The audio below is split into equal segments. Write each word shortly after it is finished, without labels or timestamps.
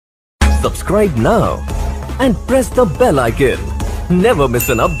Subscribe now and press the bell icon. Never miss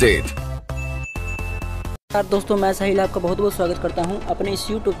an update. दोस्तों मैं साहिल आपका बहुत बहुत स्वागत करता हूं अपने इस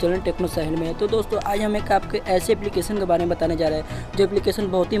YouTube चैनल टेक्नो साहिल में। तो दोस्तों आज हम एक आपके ऐसे एप्लीकेशन के बारे में बताने जा रहे हैं जो एप्लीकेशन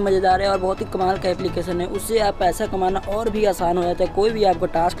बहुत ही मज़ेदार है और बहुत ही कमाल का एप्लीकेशन है। उससे आप पैसा कमाना और भी आसान हो जाता है। कोई भी आपको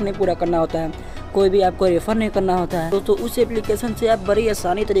टास्क नहीं पूरा करना होता है, कोई भी आपको रेफर नहीं करना होता है। दोस्तों उस एप्लीकेशन से आप बड़ी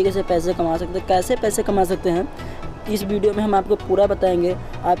आसानी तरीके से पैसे कमा सकते हैं। कैसे पैसे कमा सकते हैं इस वीडियो में हम आपको पूरा बताएंगे।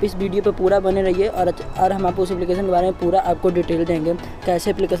 आप इस वीडियो पे पूरा बने रहिए और हम आपको उस एप्लीकेशन के बारे में पूरा आपको डिटेल देंगे, कैसे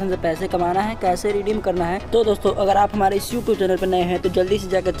एप्लीकेशन से पैसे कमाना है, कैसे रिडीम करना है। तो दोस्तों अगर आप हमारे इस यूट्यूब चैनल पर नए हैं तो जल्दी से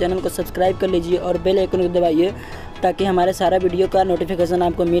जाकर चैनल को सब्सक्राइब कर लीजिए और बेल आइकन को दबाइए ताकि हमारे सारा वीडियो का नोटिफिकेशन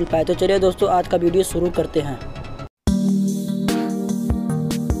आपको मिल पाए। तो चलिए दोस्तों आज का वीडियो शुरू करते हैं।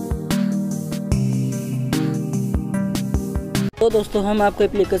 तो दोस्तों हम आपको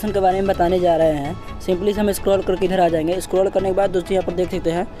एप्लीकेशन के बारे में बताने जा रहे हैं। सिंपली हम स्क्रॉल करके इधर आ जाएंगे। स्क्रॉल करने के बाद दोस्तों यहाँ पर देख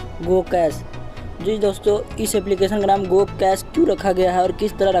सकते हैं गो कैश। जी दोस्तों इस एप्लीकेशन का नाम गो कैश क्यों रखा गया है और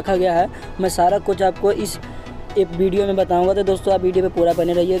किस तरह रखा गया है मैं सारा कुछ आपको इस वीडियो में बताऊंगा। तो दोस्तों आप वीडियो पे पूरा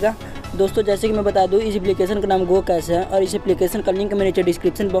बने रहिएगा। दोस्तों जैसे कि मैं बता दूं इस एप्लीकेशन का नाम गो कैश है और इस एप्लीकेशन का लिंक मैं नीचे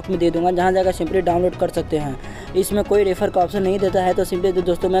डिस्क्रिप्शन बॉक्स में दे दूंगा, जहां जाकर सिंपली डाउनलोड कर सकते हैं। इसमें कोई रेफर का ऑप्शन नहीं देता है, तो सिंपली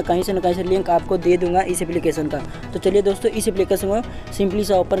दोस्तों मैं कहीं से न कहीं से लिंक आपको दे दूंगा इस एप्लीकेशन का। तो चलिए दोस्तों इस एप्लीकेशन को सिंपली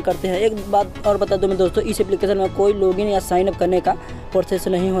से ओपन करते हैं। एक बात और बता दूँ मैं दोस्तों, इस एप्लीकेशन में कोई लॉगिन या साइन अप करने का प्रोसेस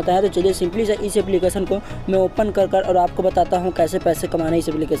नहीं होता है। तो चलिए सिंपली से इस एप्लीकेशन को मैं ओपन कर और आपको बताता हूँ कैसे पैसे कमाने इस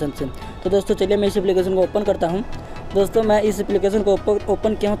एप्लीकेशन से। तो दोस्तों चलिए मैं इस एप्लीकेशन को ओपन करता हूँ। दोस्तों मैं इस एप्लीकेशन को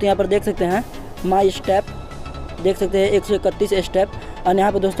ओपन किया हूँ तो यहाँ पर देख सकते हैं माई स्टेप, देख सकते हैं 131 स्टेप और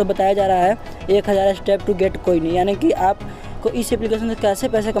यहाँ पर दोस्तों बताया जा रहा है 1000 स्टेप टू गेट कोइन, यानी कि आपको इस एप्लीकेशन से कैसे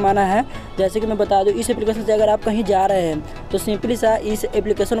पैसे कमाना है। जैसे कि मैं बता दूं इस एप्लीकेशन से अगर आप कहीं जा रहे हैं तो सिंपली सा इस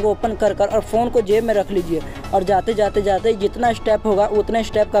एप्लीकेशन को ओपन कर और फ़ोन को जेब में रख लीजिए और जाते जाते जितना स्टेप होगा उतना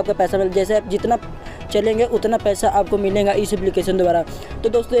स्टेप का आपका पैसा मिल, जैसे आप जितना चलेंगे उतना पैसा आपको मिलेगा इस एप्लीकेशन द्वारा। तो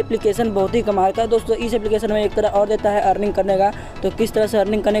दोस्तों एप्लीकेशन बहुत ही कमाल का है। दोस्तों इस एप्लीकेशन में एक तरह और देता है अर्निंग करने का। तो किस तरह से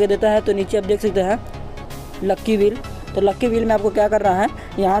अर्निंग करने का देता है तो नीचे आप देख सकते हैं लक्की व्हील। तो लक्की व्हील में आपको क्या करना है,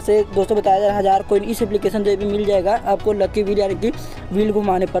 यहाँ से दोस्तों बताया जा रहा है 1000 कोइन इस एप्लीकेशन से भी मिल जाएगा आपको लक्की व्हील, यानी कि व्हील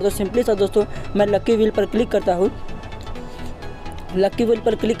घुमाने पर। तो सिंपली सा दोस्तों मैं लक्की व्हील पर क्लिक करता हूँ। लक्की व्हील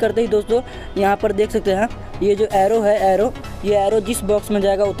पर क्लिक करते ही दोस्तों यहाँ पर देख सकते हैं ये जो एरो है, ये एरो जिस बॉक्स में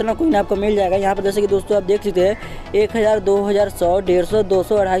जाएगा उतना कोइन आपको मिल जाएगा। यहाँ पर जैसे कि दोस्तों आप देख सकते हैं 1000, 2000, 100, 150,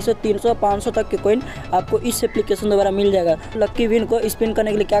 200, 250, 300, 500 तक के कोइन आपको इस एप्लीकेशन द्वारा मिल जाएगा। लक्की व्हील को स्पिन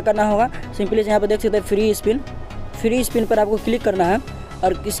करने के लिए क्या करना होगा, सिंपली यहाँ पर देख सकते हैं फ्री स्पिन पर आपको क्लिक करना है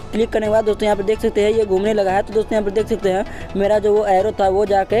और इस क्लिक करने के बाद दोस्तों यहाँ पर देख सकते हैं ये घूमने लगा है। तो दोस्तों यहाँ पर देख सकते हैं मेरा जो वो एरो था वो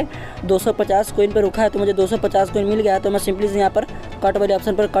जाके 250 कोइन पर रुका है, तो मुझे 250 कोइन मिल गया है। तो मैं सिंपली से यहाँ पर कट वाले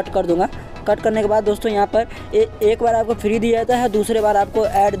ऑप्शन पर कट कर दूंगा। कट करने के बाद दोस्तों यहाँ पर एक बार आपको फ्री दिया जाता है, दूसरे बार आपको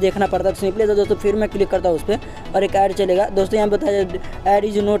ऐड देखना पड़ता है। तो सिंपली तो दोस्तों फिर मैं क्लिक करता हूँ उस पर और एक ऐड चलेगा। दोस्तों यहाँ बताया ऐड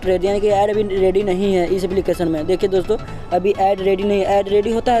इज़ नॉट रेडी, यानी कि ऐड अभी रेडी नहीं है इस एप्लीकेशन में। देखिए दोस्तों अभी ऐड रेडी नहीं है। ऐड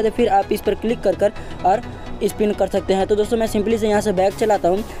रेडी होता है तो फिर आप इस पर क्लिक कर और स्पिन कर सकते हैं। तो दोस्तों मैं सिंपली से यहाँ से बैक चलाता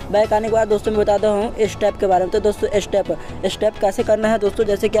हूँ। बैक आने के बाद दोस्तों मैं बताता हूँ स्टेप के बारे में। तो दोस्तों स्टेप कैसे करना है दोस्तों,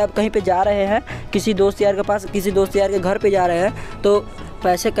 जैसे कि आप कहीं पे जा रहे हैं किसी दोस्त यार के पास, किसी दोस्त यार के घर पे जा रहे हैं तो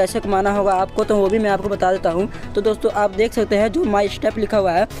पैसे कैसे कमाना होगा आपको, तो वो भी मैं आपको बता देता हूँ। तो दोस्तों आप देख सकते हैं जो माई स्टेप लिखा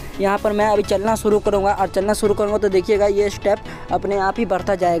हुआ है, यहाँ पर मैं अभी चलना शुरू करूँगा और चलना शुरू करूँगा तो देखिएगा ये स्टेप अपने आप ही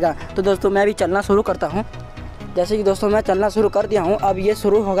बढ़ता जाएगा। तो दोस्तों मैं अभी चलना शुरू करता हूँ। जैसे कि दोस्तों मैं चलना शुरू कर दिया हूँ, अब ये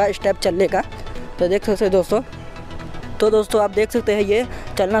शुरू होगा स्टेप चलने का। तो देख सकते हैं दोस्तों, तो दोस्तों आप देख सकते हैं ये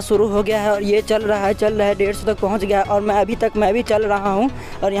चलना शुरू हो गया है और ये चल रहा है 150 तक पहुंच गया है और मैं भी चल रहा हूं।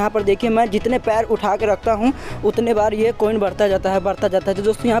 और यहाँ पर देखिए मैं जितने पैर उठा के रखता हूं उतने बार ये कोइन बढ़ता जाता है। तो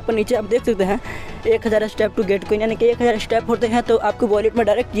दोस्तों यहाँ पर नीचे आप देख सकते हैं 1000 स्टेप टू गेट कोइन, यानी कि 1000 स्टेप होते हैं तो आपके वॉलेट में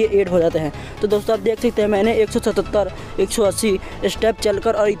डायरेक्ट ये ऐड हो जाते हैं। तो दोस्तों आप देख सकते हैं मैंने 177, 180 स्टेप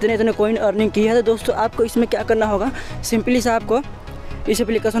चलकर और इतने कोइन अर्निंग की है। तो दोस्तों आपको इसमें क्या करना होगा, सिंपली से आपको इस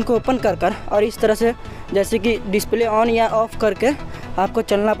एप्लीकेशन को ओपन कर और इस तरह से जैसे कि डिस्प्ले ऑन या ऑफ करके आपको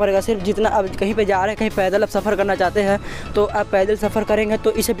चलना पड़ेगा। सिर्फ जितना आप कहीं पे जा रहे हैं, कहीं पैदल आप सफ़र करना चाहते हैं तो आप पैदल सफ़र करेंगे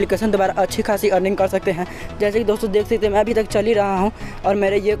तो इस एप्लीकेशन द्वारा अच्छी खासी अर्निंग कर सकते हैं। जैसे कि दोस्तों देख सकते हैं मैं अभी तक चल ही रहा हूं और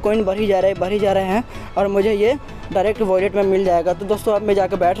मेरे ये कोइन बढ़ ही जा रहे हैं और मुझे ये डायरेक्ट वॉलेट में मिल जाएगा। तो दोस्तों अब मैं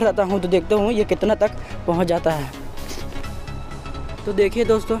जाकर बैठ रहता हूँ तो देखता हूँ ये कितना तक पहुँच जाता है। तो देखिए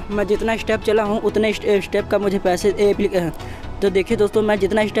दोस्तों मैं जितना स्टेप चला हूँ उतने स्टेप का मुझे पैसे तो देखिए दोस्तों मैं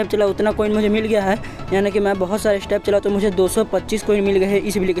जितना स्टेप चला उतना कोइन मुझे मिल गया है, यानी कि मैं बहुत सारे स्टेप चला तो मुझे 225 कोइन मिल गए हैं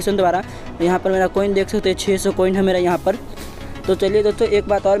इस एप्लीकेशन द्वारा। यहाँ पर मेरा कोइन देख सकते हैं 600 कोइन है मेरा यहाँ पर। तो चलिए दोस्तों एक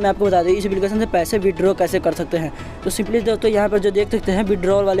बात और मैं आपको बता दूँ, इस एप्लीकेशन से पैसे विड्रॉ कैसे कर सकते हैं। तो सिंपली दोस्तों यहाँ पर जो देख सकते हैं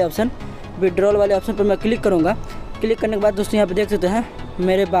विड्रॉल वाले ऑप्शन पर मैं क्लिक करूँगा। क्लिक करने के बाद दोस्तों यहाँ पर देख सकते हैं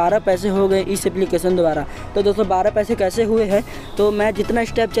मेरे 12 पैसे हो गए इस एप्लीकेशन द्वारा। तो दोस्तों 12 पैसे कैसे हुए हैं, तो मैं जितना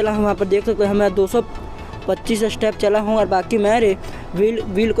स्टेप चला हूँ वहाँ पर देख सकते हैं, मैं 225 स्टेप चला हूँ और बाकी मैं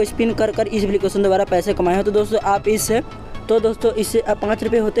व्हील को स्पिन कर इस एप्लीकेशन द्वारा पैसे कमाए हैं। तो दोस्तों आप इससे आप 5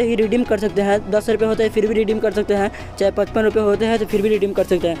 रुपये होते ही रिडीम कर सकते हैं, 10 रुपये होते हैं फिर भी रिडीम कर सकते हैं, चाहे 55 रुपये होते हैं तो फिर भी रिडीम कर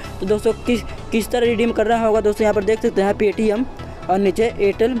सकते हैं। तो दोस्तों किस तरह रिडीम करना होगा दोस्तों, यहाँ पर देख सकते हैं पेटीएम और नीचे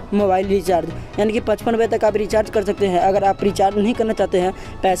एयरटेल मोबाइल रिचार्ज, यानी कि 55 रुपये तक आप रिचार्ज कर सकते हैं। अगर आप रिचार्ज नहीं करना चाहते हैं,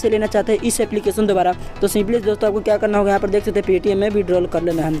 पैसे लेना चाहते हैं इस एप्लीकेशन द्वारा, तो सिंपली दोस्तों आपको क्या करना होगा, यहाँ पर देख सकते हैं पेटीएम में विड्रॉल कर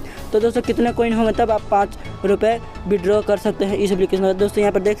लेना है। तो दोस्तों कितने कॉइन होंगे तब आप 5 रुपये विड्रॉ कर सकते हैं इस एप्लीकेशन में। दोस्तों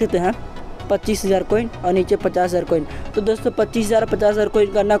यहाँ पर देख सकते हैं 25,000 कॉइन और नीचे 50,000 कॉइन। तो दोस्तों 25,000 50,000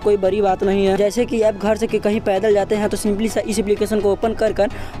 कॉइन करना कोई बड़ी बात नहीं है। जैसे कि आप घर से कहीं पैदल जाते हैं तो सिंपली सा इस एप्लीकेशन को ओपन कर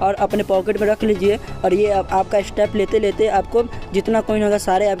और अपने पॉकेट में रख लीजिए, और ये आपका स्टेप लेते लेते आपको जितना कॉइन होगा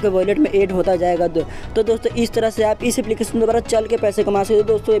सारे आपके वॉलेट में ऐड होता जाएगा। तो दोस्तों इस तरह से आप इस एप्लीकेशन द्वारा चल के पैसे कमा सकते हो।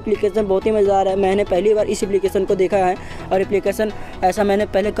 दोस्तों एप्लीकेशन बहुत ही मज़ेदार है, मैंने पहली बार इस एप्लीकेशन को देखा है, और एप्लीकेशन ऐसा मैंने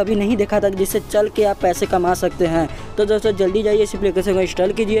पहले कभी नहीं देखा था जिससे चल के आप पैसे कमा सकते हैं। तो दोस्तों जल्दी जाइए इस एप्लीकेशन को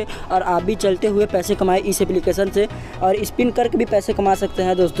इंस्टॉल कीजिए और आप भी चलते हुए पैसे कमाए इस एप्लीकेशन से, और स्पिन करके भी पैसे कमा सकते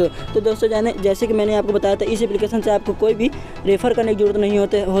हैं दोस्तों। तो दोस्तों जैसे कि मैंने आपको बताया था, इस एप्लीकेशन से आपको कोई भी रेफ़र करने की जरूरत नहीं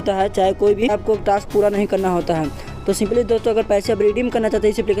होता है, चाहे कोई भी आपको टास्क पूरा नहीं करना होता है। तो सिंपली दोस्तों अगर पैसे आप रिडीम करना चाहते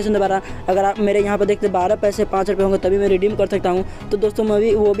हैं इस एप्लीकेशन द्वारा, अगर आप मेरे यहाँ पर देखते 12 पैसे 5 रुपये होंगे तभी मैं रिडीम कर सकता हूँ। तो दोस्तों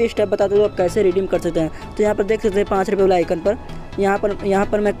मैं वो भी स्टेप बताता हूँ आप कैसे रिडीम कर सकते हैं। तो यहाँ पर देख सकते हैं 5 रुपये वाला आइकन पर, यहाँ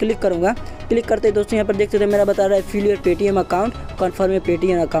पर मैं क्लिक करूँगा। क्लिक करते ही दोस्तों यहाँ पर देख सकते हैं मेरा बता रहा है fill your Paytm account, confirm your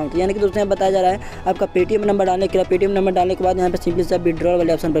Paytm account, यानी कि दोस्तों यहाँ बताया जा रहा है आपका पेटीएम नंबर डालने के लिए। पेटीएम नंबर डालने के बाद यहाँ पर सिंपली से विड्रॉल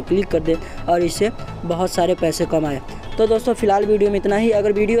वाले ऑप्शन पर क्लिक कर दे और इससे बहुत सारे पैसे कमाए। तो दोस्तों फिलहाल वीडियो में इतना ही।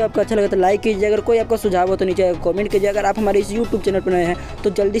 अगर वीडियो आपको अच्छा लगे तो लाइक कीजिए, अगर कोई आपका सुझाव हो तो नीचे कमेंट कीजिए। अगर आप हमारे इस यूट्यूब चैनल पर नए हैं तो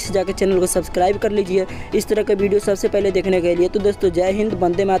जल्दी से जाकर चैनल को सब्सक्राइब कर लीजिए इस तरह के वीडियो सबसे पहले देखने के लिए। तो दोस्तों जय हिंद,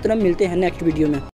 वंदे मातरम, मिलते हैं नेक्स्ट वीडियो में।